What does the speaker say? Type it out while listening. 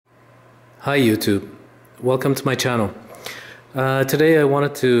Hi YouTube, welcome to my channel. Today I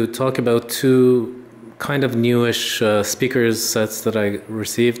wanted to talk about two kind of newish speakers sets that I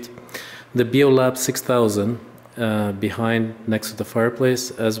received. The Beolab 6000 behind next to the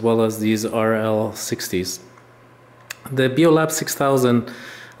fireplace, as well as these RL60s. The Beolab 6000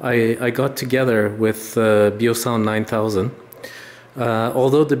 I got together with Beosound 9000.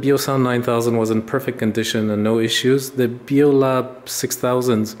 Although the Beosound 9000 was in perfect condition and no issues, the Beolab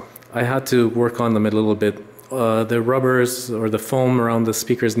 6000s I had to work on them a little bit. The rubbers or the foam around the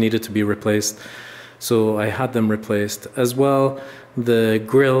speakers needed to be replaced, so I had them replaced. As well, the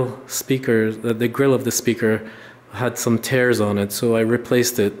grill of the speaker had some tears on it, so I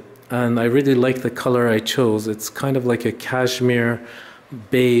replaced it. And I really like the color I chose. It's kind of like a cashmere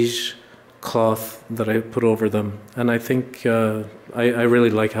beige cloth that I put over them, and I think I really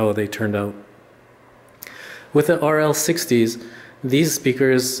like how they turned out. With the RL60s, these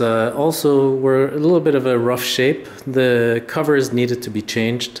speakers also were a little bit of a rough shape. The covers needed to be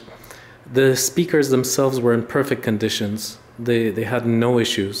changed. The speakers themselves were in perfect conditions. They had no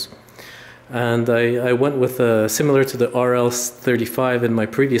issues. And I went with, similar to the RL35 in my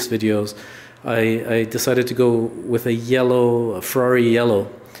previous videos, I decided to go with a yellow, a Ferrari yellow,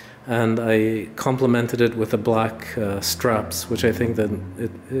 and I complemented it with the black straps, which I think that,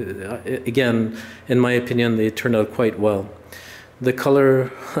 again, in my opinion, they turned out quite well. The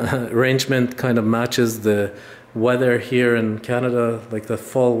color arrangement kind of matches the weather here in Canada, like the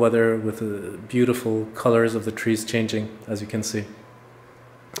fall weather with the beautiful colors of the trees changing, as you can see.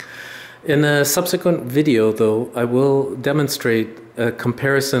 In a subsequent video, though, I will demonstrate a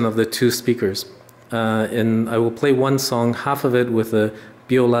comparison of the two speakers. I will play one song, half of it with the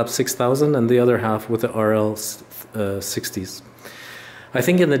Beolab 6000 and the other half with the RL60s. I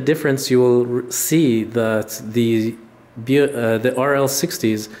think in the difference you will see that the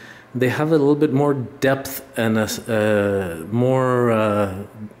RL60s, they have a little bit more depth and a more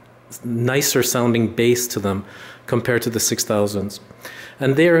nicer sounding bass to them compared to the 6000s.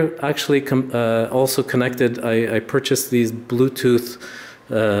 And they're actually also connected. I purchased these Bluetooth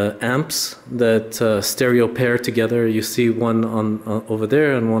amps that stereo pair together. You see one over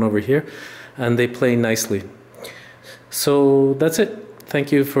there and one over here, and they play nicely. So that's it.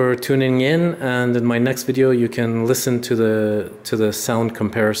 Thank you for tuning in, and in my next video you can listen to the sound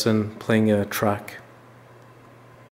comparison playing a track.